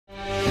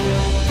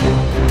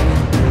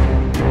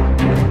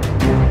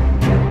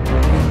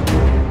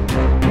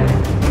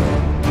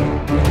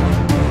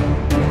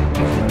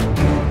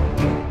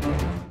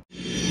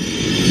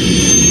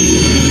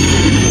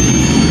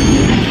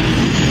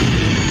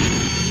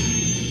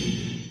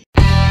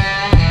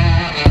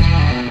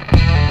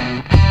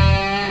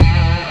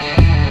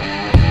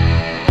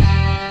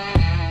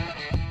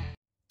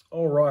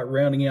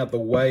rounding out the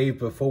wave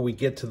before we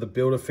get to the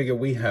builder figure,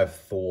 we have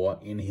Thor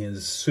in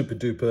his super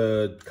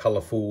duper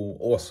colorful,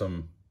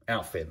 awesome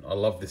outfit. I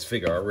love this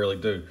figure, I really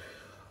do.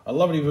 I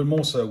love it even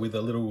more so with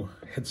a little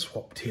head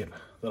swap tip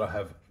that I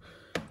have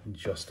in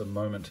just a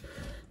moment.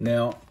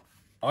 Now,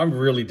 I'm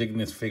really digging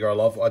this figure. I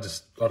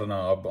don't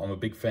know, I'm a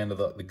big fan of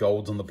the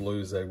golds and the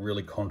blues. They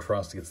really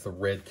contrast against the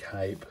red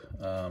cape.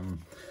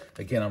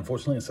 Again,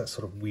 unfortunately, it's that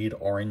sort of weird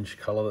orange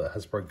color that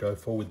Hasbro go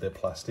for with their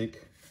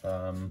plastic.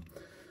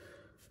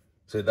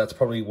 So that's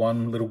probably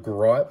one little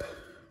gripe.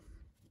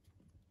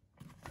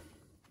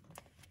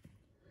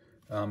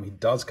 He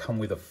does come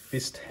with a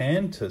fist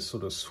hand to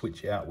sort of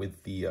switch out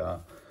with the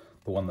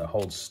one that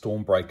holds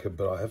Stormbreaker,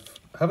 but I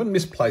haven't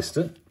misplaced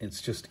it.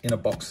 It's just in a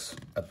box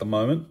at the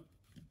moment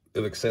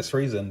of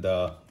accessories, and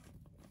to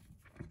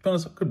be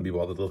honest, I couldn't be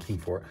bothered looking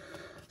for it.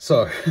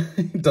 So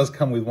it does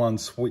come with one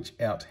switch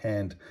out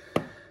hand.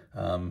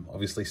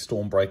 Obviously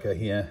Stormbreaker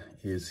here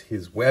is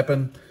his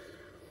weapon,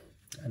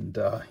 and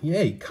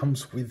yeah, he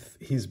comes with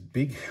his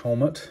big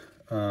helmet,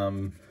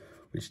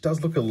 which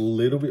does look a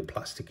little bit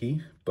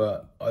plasticky,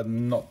 but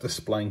I'm not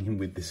displaying him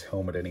with this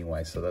helmet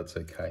anyway, so that's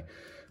okay.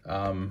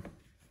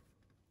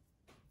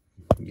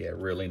 Yeah,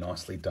 really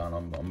nicely done.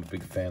 I'm a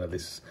big fan of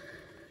this,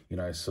 you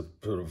know, sort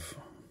of,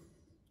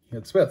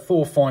 it's about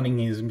Thor finding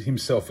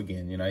himself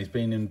again. You know, he's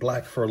been in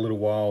black for a little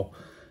while,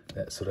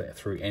 that sort of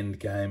through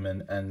Endgame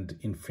and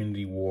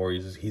Infinity War.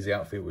 His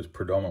outfit was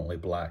predominantly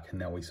black, and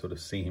now we sort of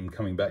see him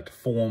coming back to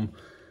form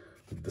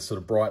with the sort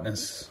of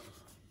brightness,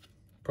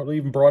 probably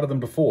even brighter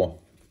than before.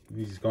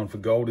 He's gone for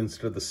gold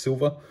instead of the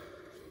silver.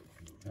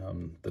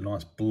 The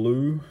nice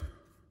blue.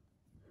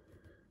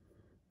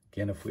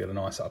 Again, if we had a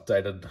nice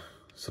updated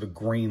sort of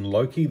green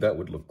Loki, that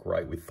would look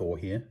great with Thor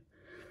here.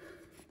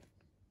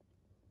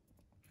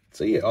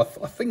 So yeah, I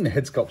think the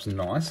head sculpt's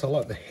nice. I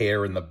like the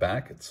hair in the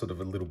back. It's sort of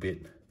a little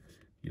bit,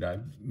 you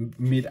know,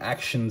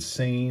 mid-action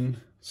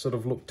scene sort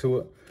of look to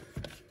it.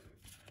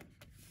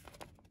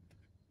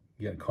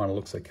 Yeah, it kind of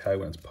looks okay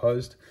when it's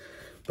posed.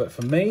 But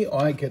for me,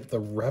 I get the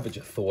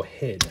Ravager Thor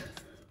head,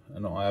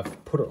 and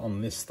I've put it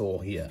on this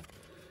Thor here.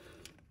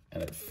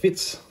 And it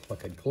fits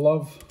like a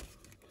glove,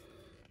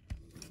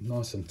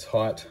 nice and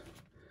tight,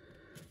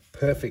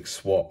 perfect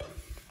swap.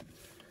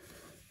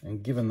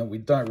 And given that we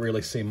don't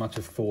really see much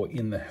of Thor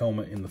in the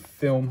helmet in the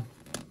film,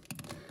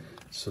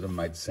 it sort of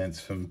made sense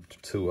for him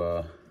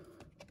to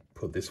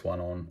put this one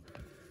on.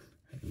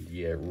 And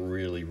yeah, it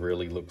really,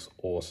 really looks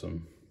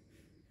awesome.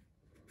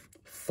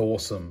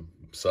 Thorsome,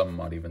 some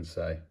might even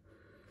say.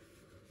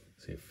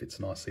 See, it fits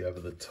nicely over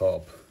the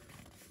top.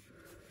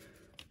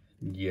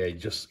 Yeah, he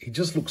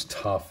just looks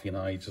tough, you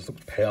know, he just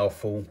looks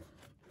powerful.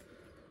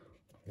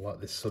 I like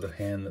this sort of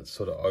hand that's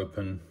sort of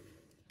open.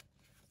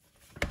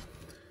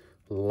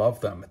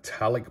 Love that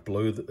metallic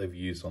blue that they've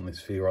used on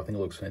this figure. I think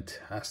it looks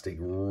fantastic.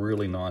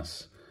 Really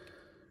nice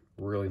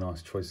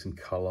choice in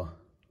color.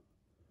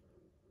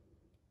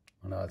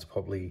 I know it's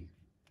probably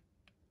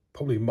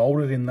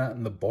molded in that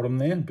in the bottom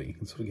there, but you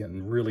can sort of get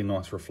really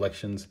nice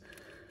reflections.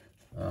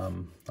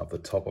 Up the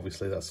top,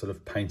 obviously that's sort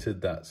of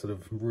painted, that sort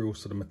of real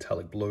sort of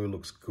metallic blue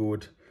looks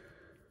good.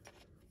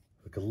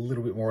 Like a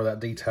little bit more of that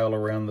detail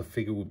around the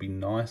figure would be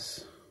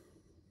nice,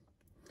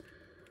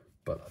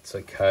 but that's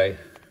okay.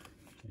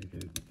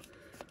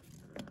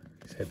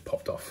 His head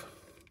popped off.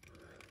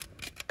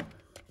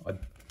 It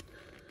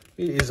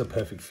is a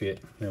perfect fit.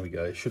 There we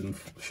go. It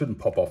shouldn't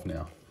pop off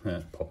now.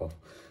 Yeah, pop off.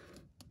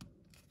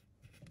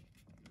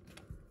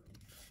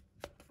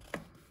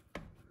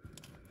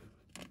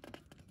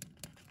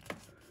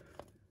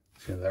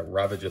 So that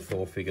Ravager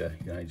Thor figure,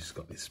 you know, he just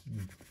got this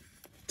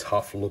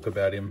tough look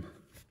about him.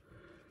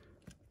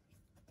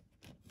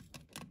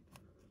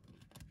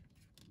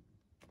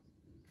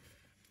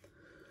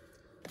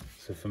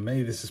 So for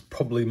me, this is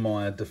probably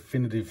my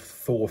definitive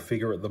Thor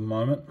figure at the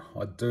moment.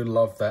 I do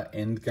love that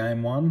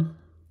Endgame one.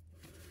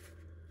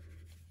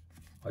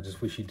 I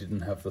just wish he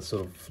didn't have the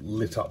sort of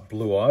lit up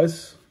blue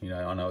eyes. You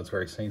know, I know it's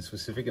very scene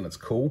specific and it's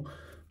cool,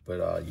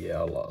 but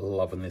yeah, I'm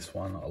loving this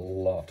one a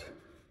lot.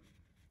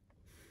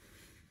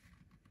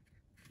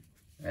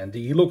 And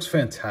he looks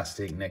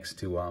fantastic next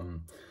to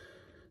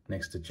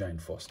Jane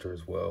Foster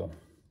as well.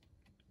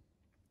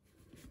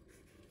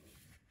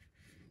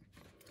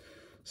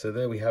 So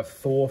there we have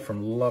Thor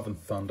from Love and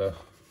Thunder.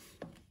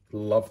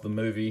 Love the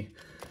movie.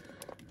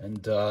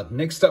 And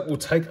next up, we'll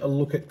take a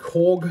look at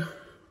Korg,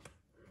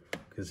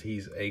 because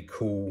he's a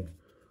cool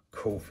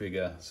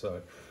figure.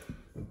 So,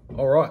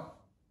 all right,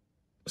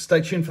 stay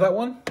tuned for that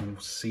one, and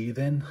we'll see you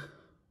then.